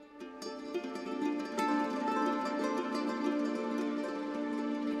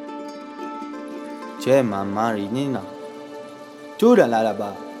geomancer Tura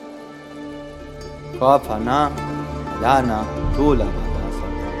laraba Kafana Lana Tula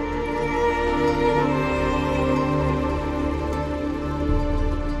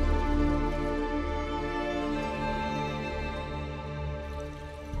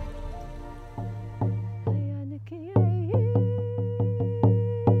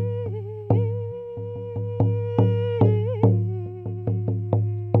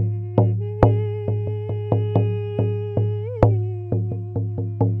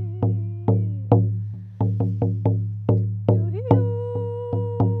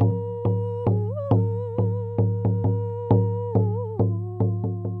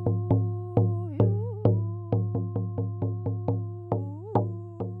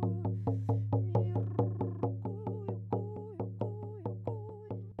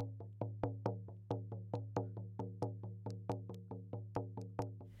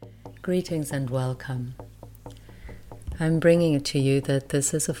Greetings and welcome. I'm bringing it to you that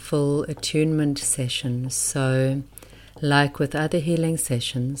this is a full attunement session, so like with other healing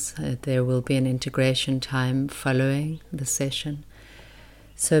sessions, there will be an integration time following the session.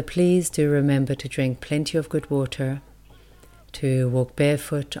 So please do remember to drink plenty of good water, to walk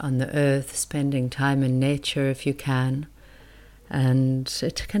barefoot on the earth, spending time in nature if you can. And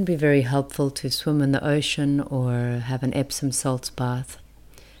it can be very helpful to swim in the ocean or have an Epsom salts bath.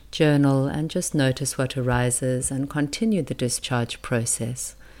 Journal and just notice what arises and continue the discharge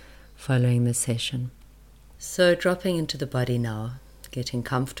process following the session. So dropping into the body now, getting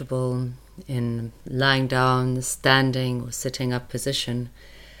comfortable in lying down, standing or sitting up position,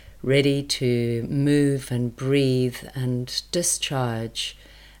 ready to move and breathe and discharge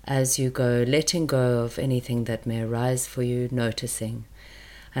as you go, letting go of anything that may arise for you, noticing.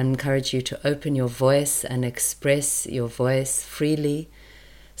 I encourage you to open your voice and express your voice freely,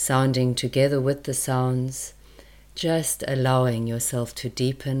 sounding together with the sounds, just allowing yourself to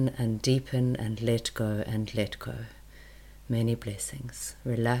deepen and let go and let go. Many blessings.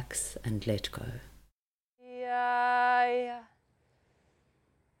 Relax and let go. Yay!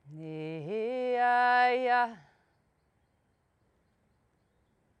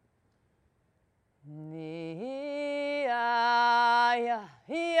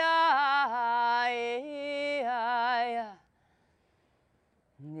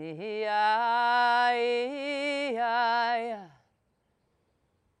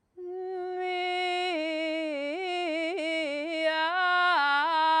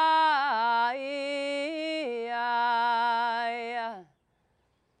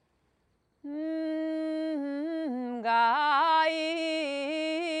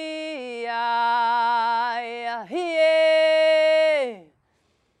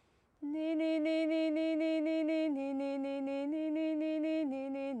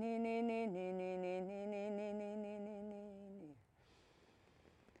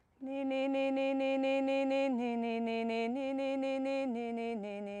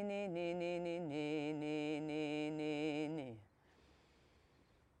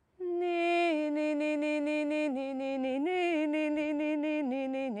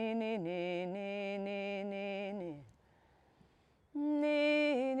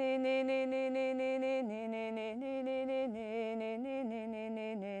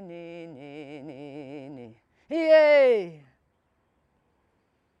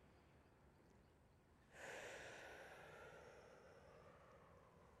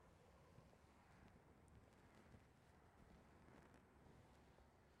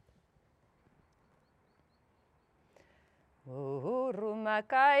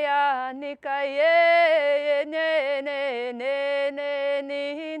 Urumakaya nikaye ne ne ne ne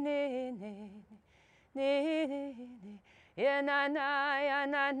ne ne ne ne ya na na ya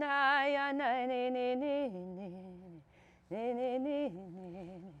na na ya na ne ne ne ne ne ne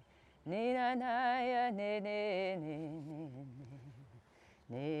ne na na ya ne ne ne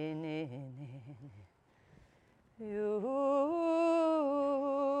ne ne you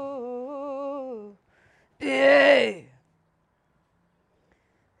yeah.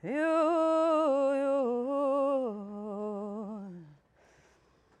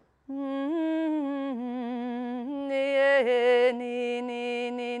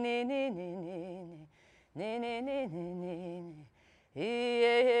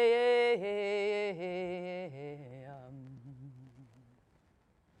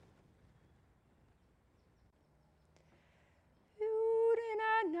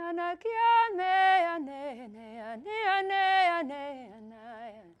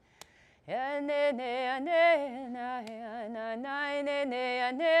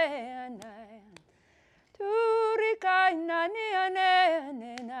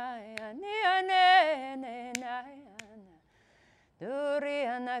 Duri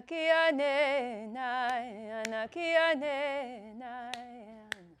anakiane nai, anakiane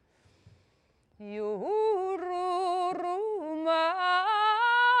nai. Yuru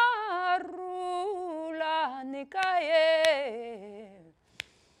marula nikaye.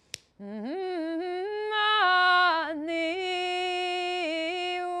 Mani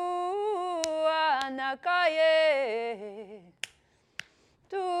anakaye.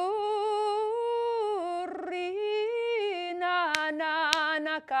 Turina na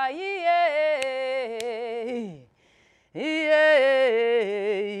nakaye.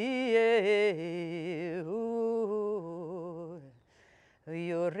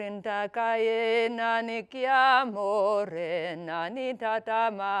 Yorinta kaye nani kiamore nani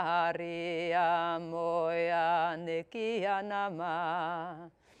tata maria moya nekia nama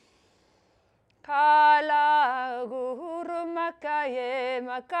kala guru makaye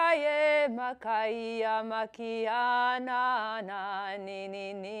makaye makaya makiana na ni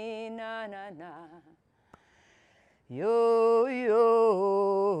ni ni na na na yo yo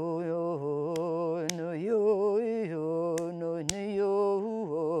yo no yo yo no no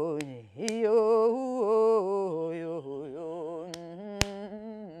yo yo yo yo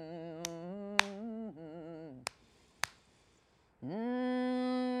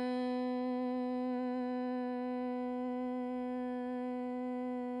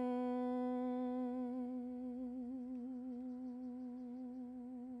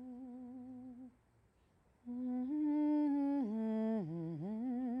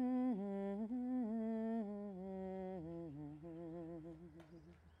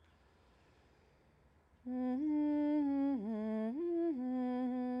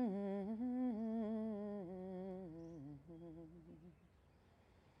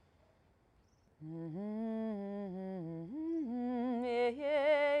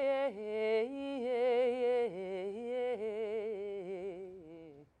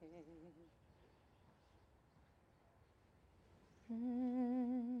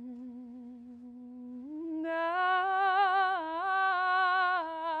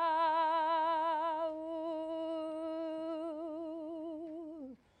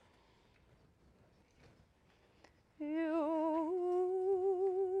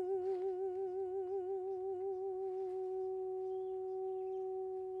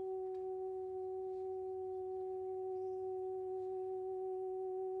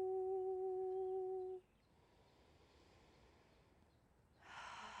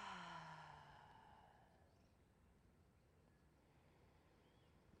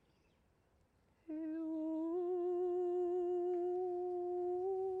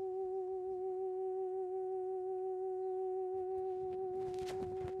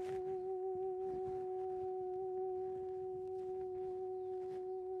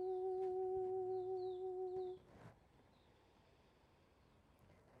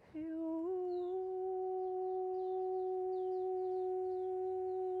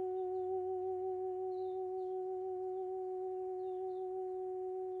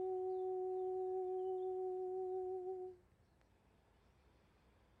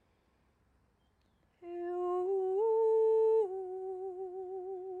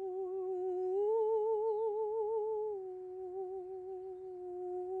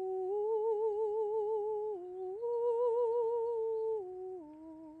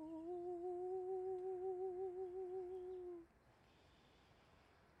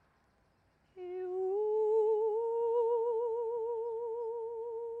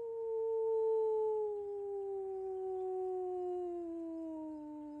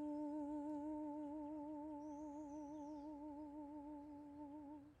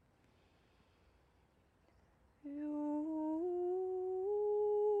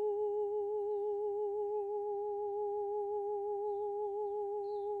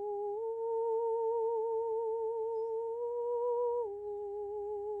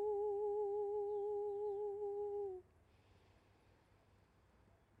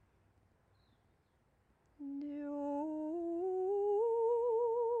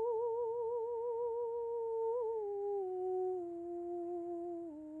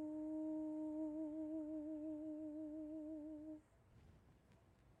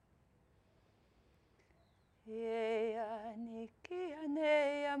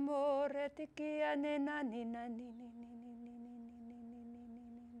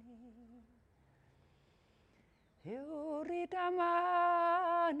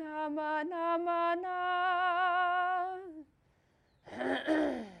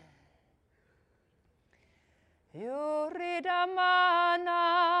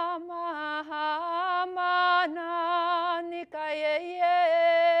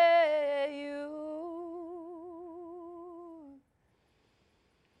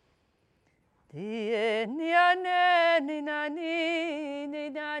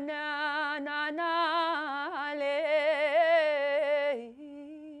na na na na le.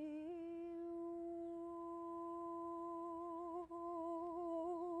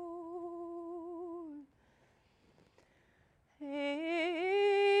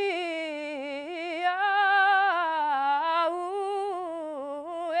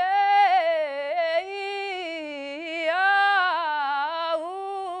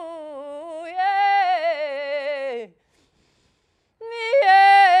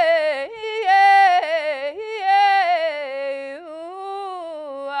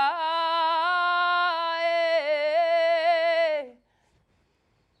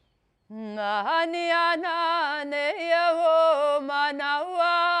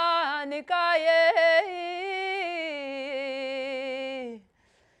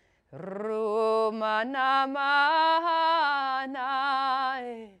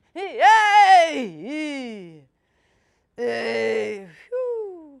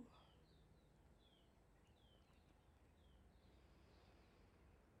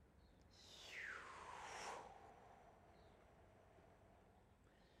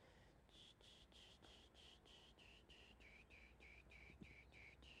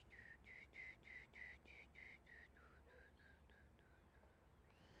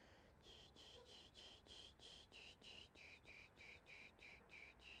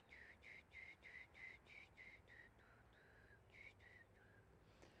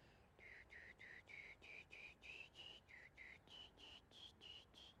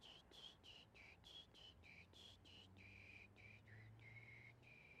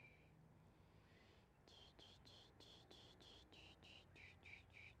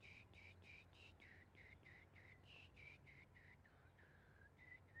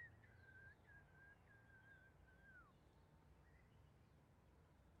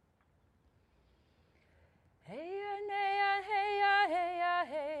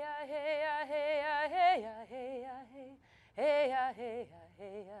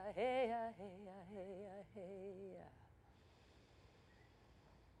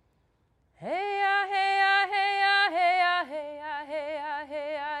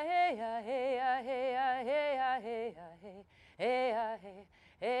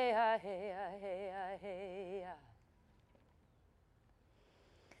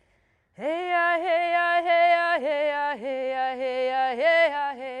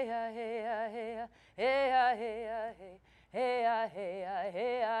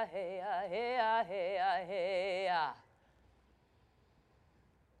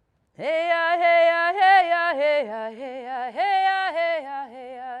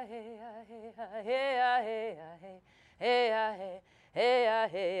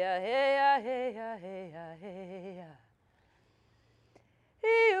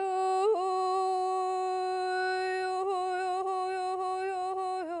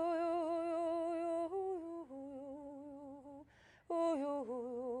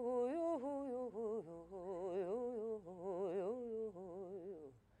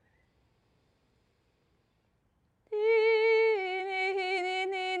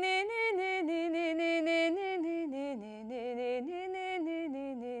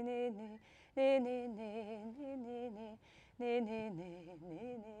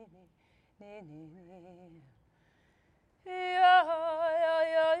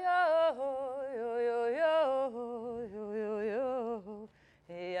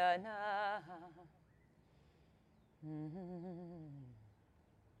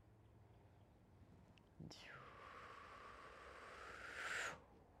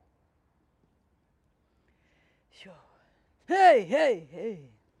 Hey, hey, hey.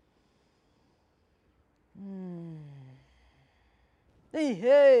 Hey,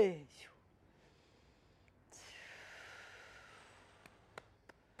 hey.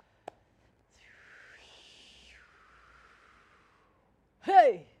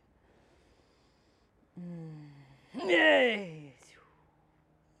 Hey. Yay.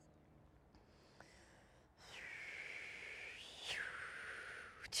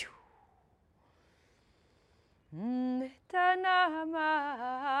 Tanamaya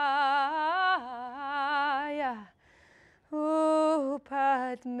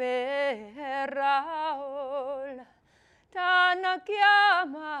Upadmeraola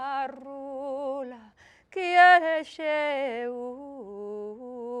Tanakyamarula Kiesheu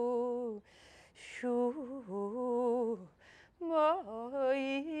Shu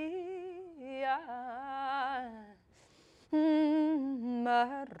Moya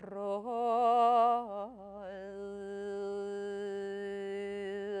Marola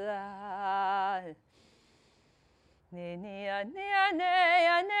Nea nea nea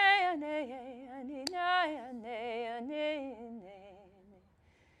nea nea nea nea nea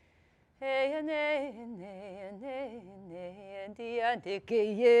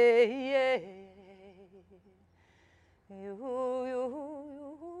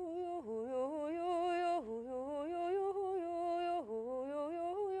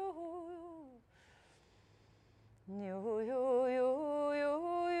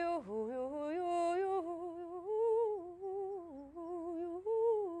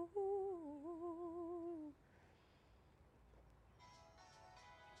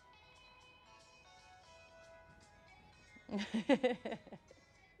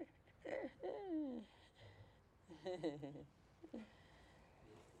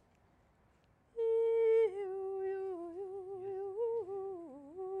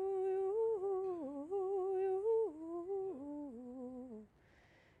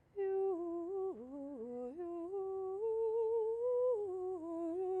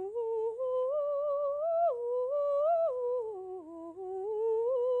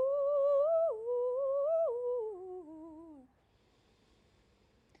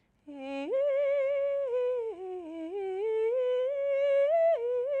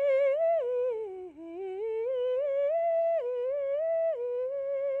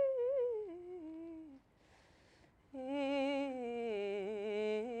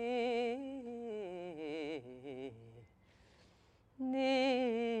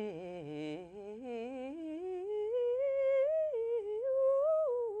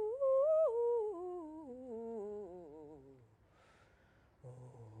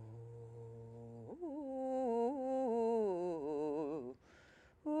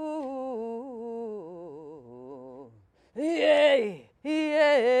Yay!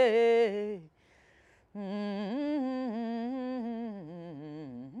 Yay!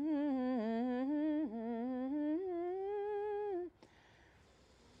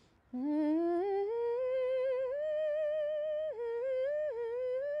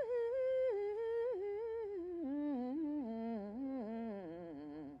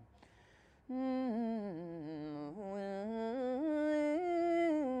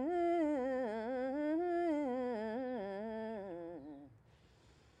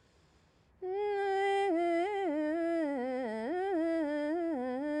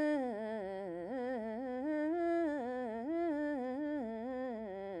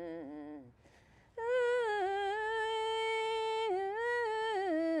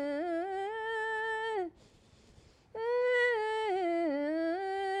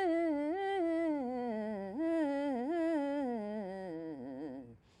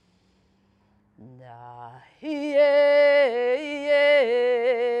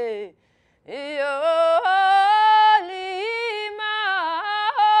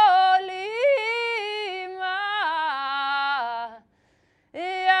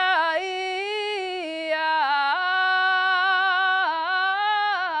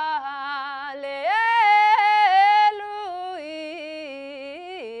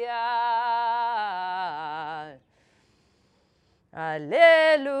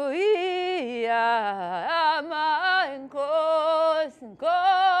 Hallelujah, ama inkosi,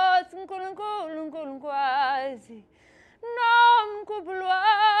 inkosi, nkulunkulu, nkulunkwazi,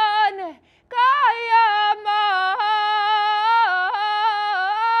 nomkhubulwane, kayama,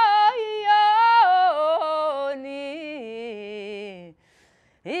 yoni,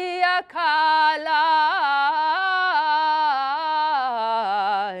 iyakhala,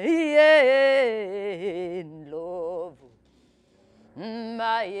 yendlovu.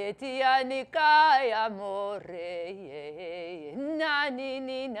 Mayeti anikaya more nani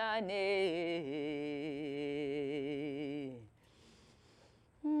ni nani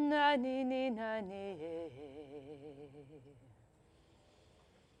nani ni nani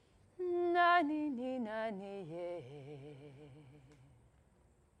nani ni nani.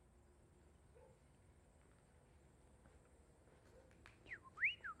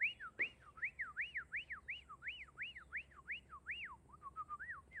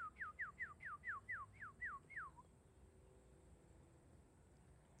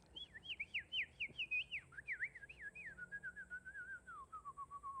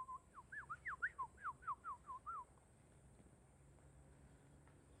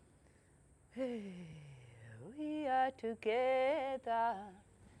 We are together,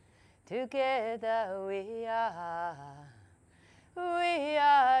 together we are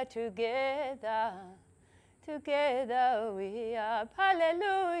together, together we are,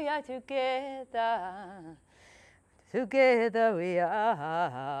 hallelujah, together, together we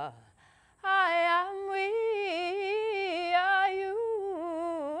are, I am we are, you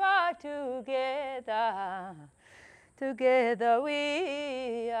are together, together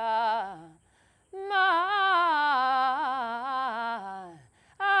we are, my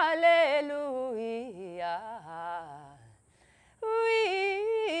hallelujah.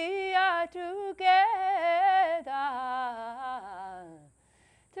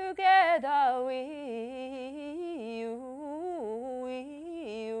 together, we, you,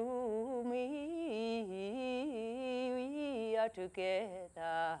 me, we are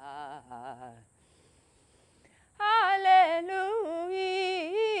together. Hallelujah,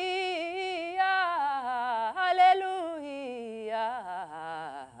 hallelujah,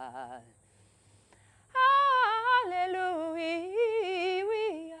 hallelujah,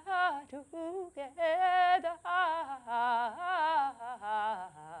 we are together.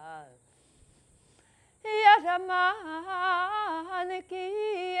 Yaraman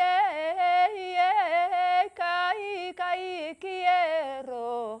kiye kai kai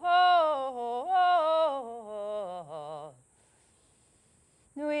quiero.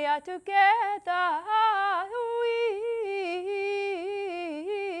 We are together. We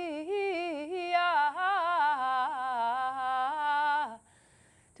are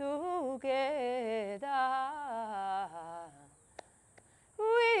together.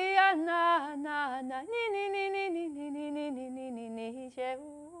 We are na na na ni ni ni ni ni ni ni ni ni ni ni ni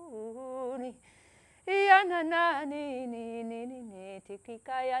jeuni. Ya na na ni ni ni ni ni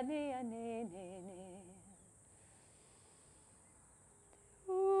tikikaya ni ya ni ni ni.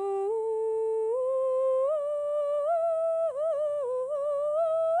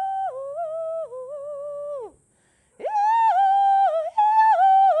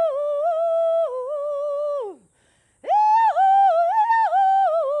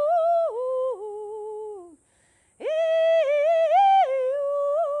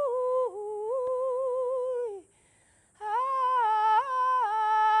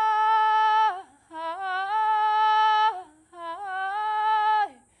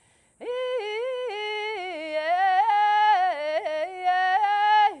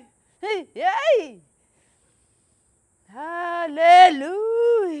 Hallelujah.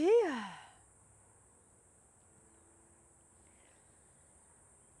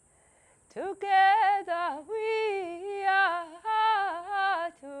 Together we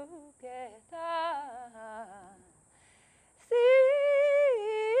are together, singing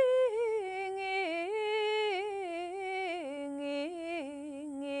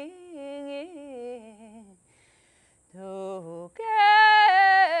together.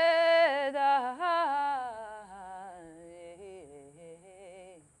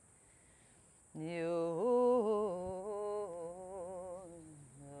 You.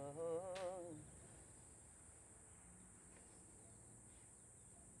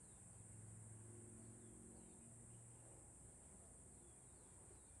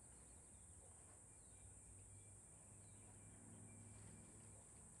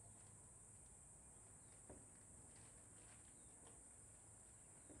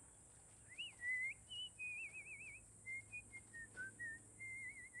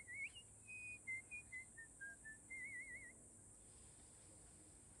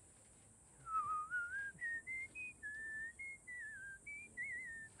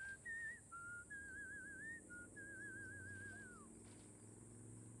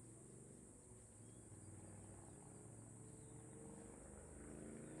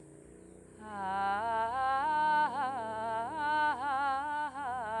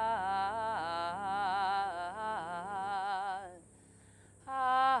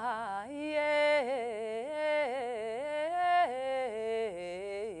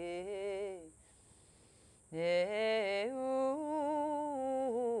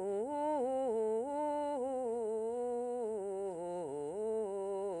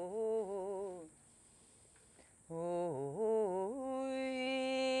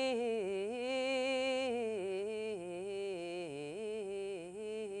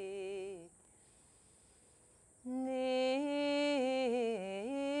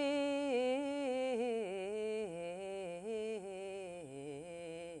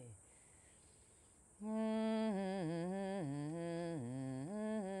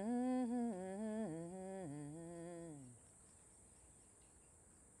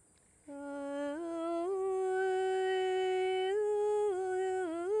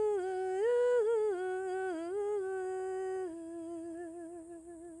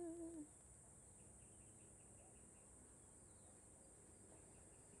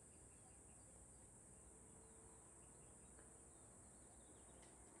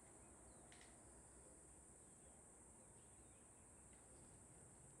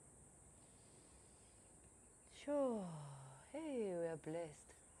 Sure. Hey, we are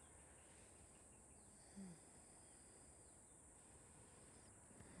blessed.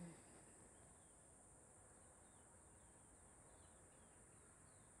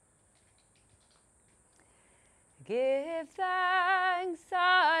 Give thanks,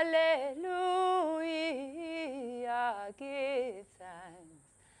 hallelujah, give thanks,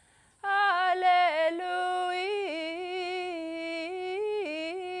 hallelujah.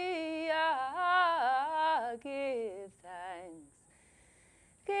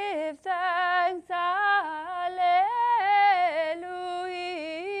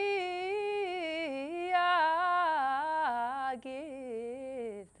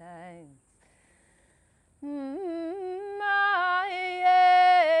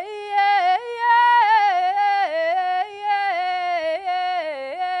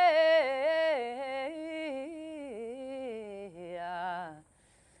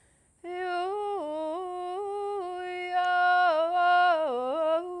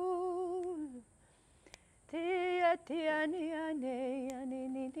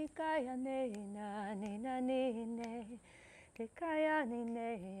 ni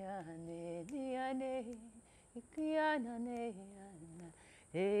ne ya ne ni ya ne ya na ne ya na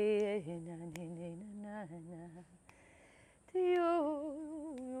na ni ne na na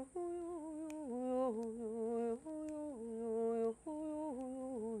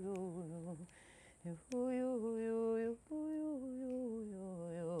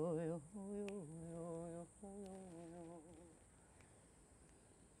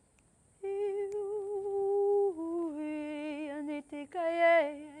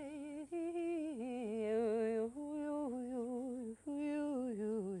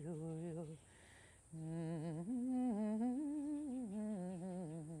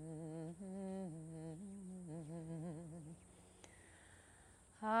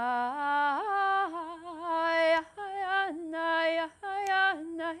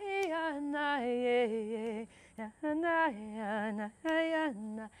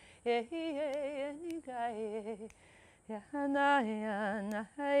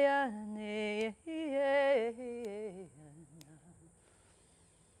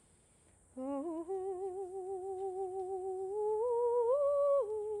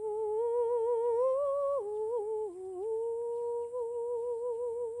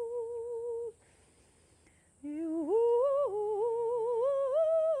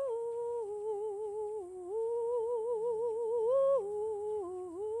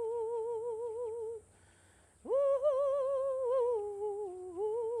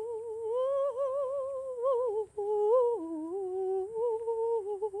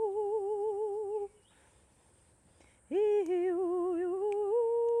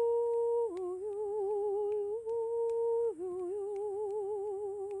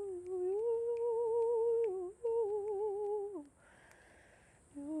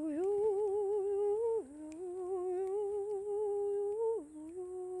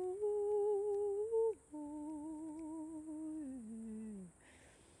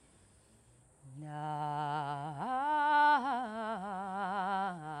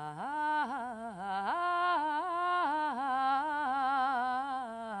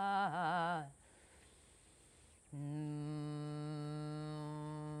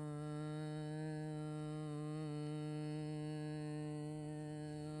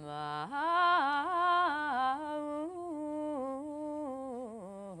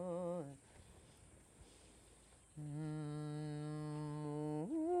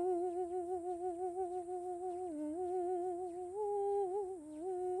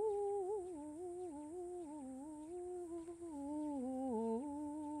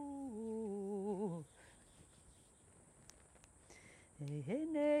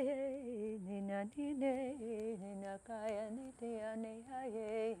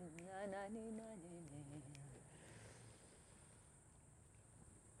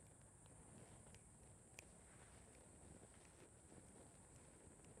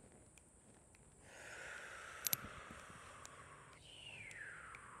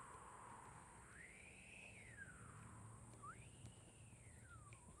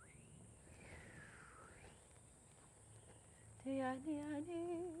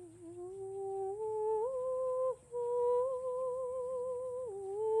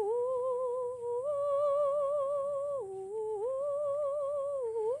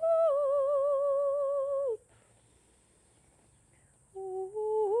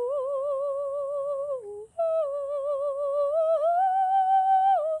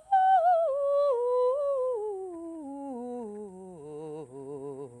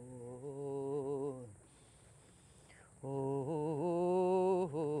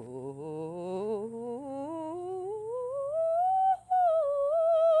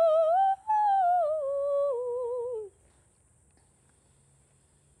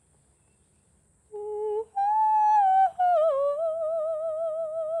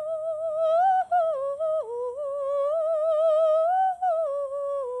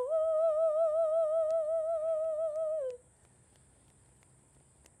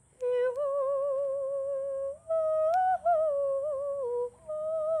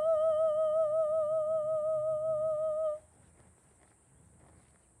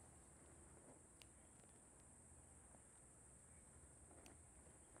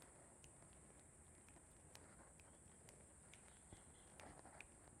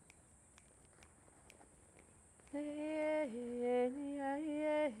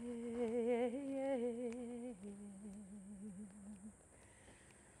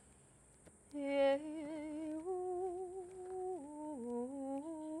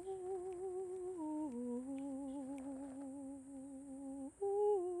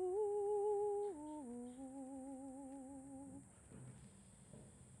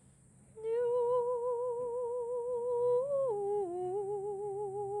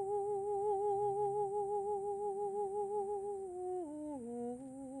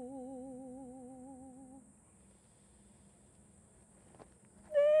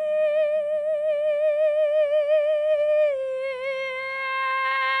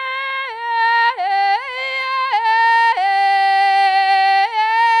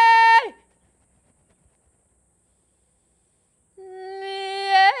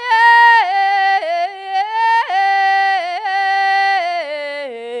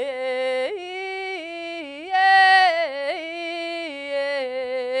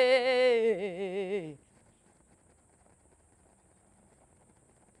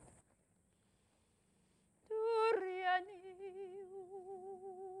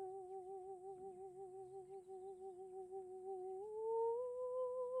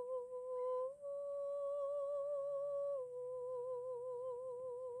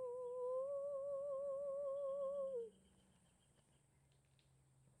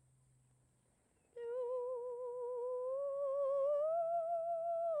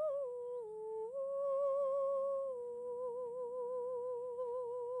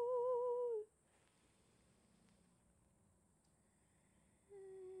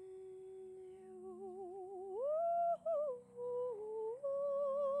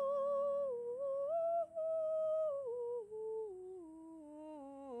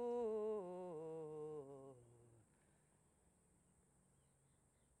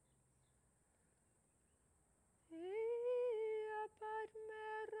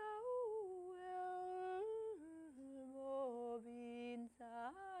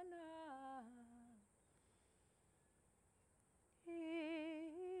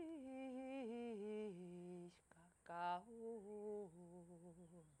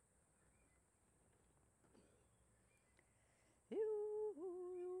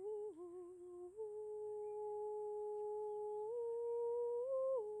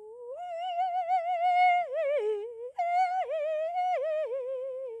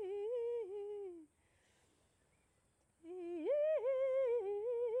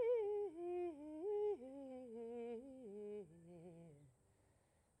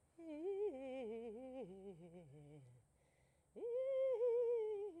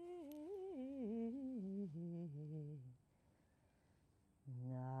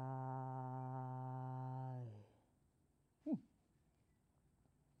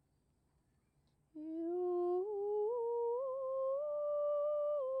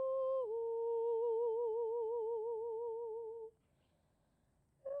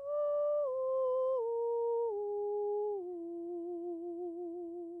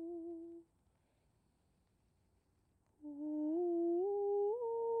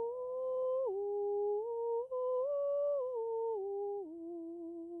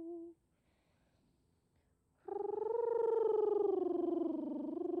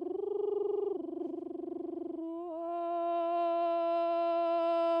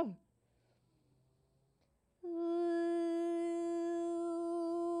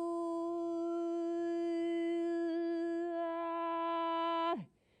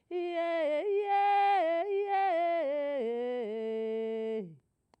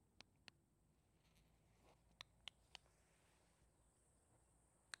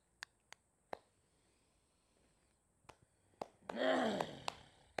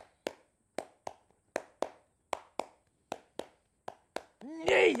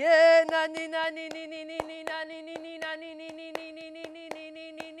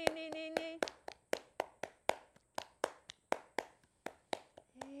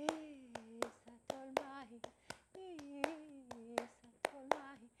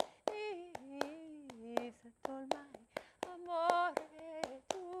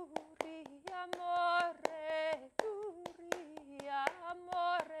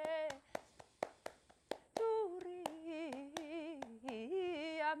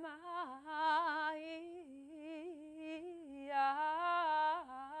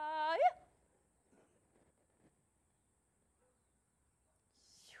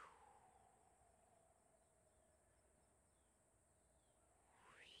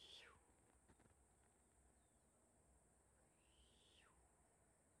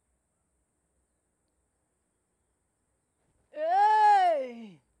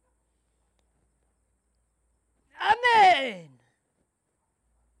Amen.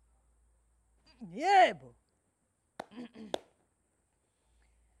 Yebo.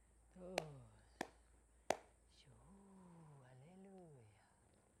 Aleluya.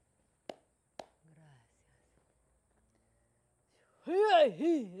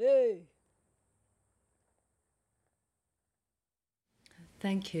 Gracias.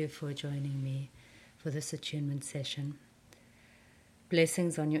 Thank you for joining me for this attunement session.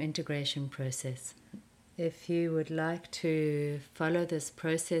 Blessings on your integration process. If you would like to follow this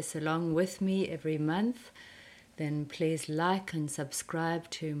process along with me every month, then please like and subscribe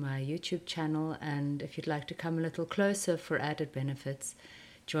to my YouTube channel. And if you'd like to come a little closer for added benefits,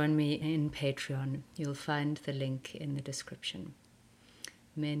 join me in Patreon. You'll find the link in the description.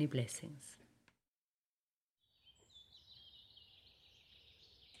 Many blessings.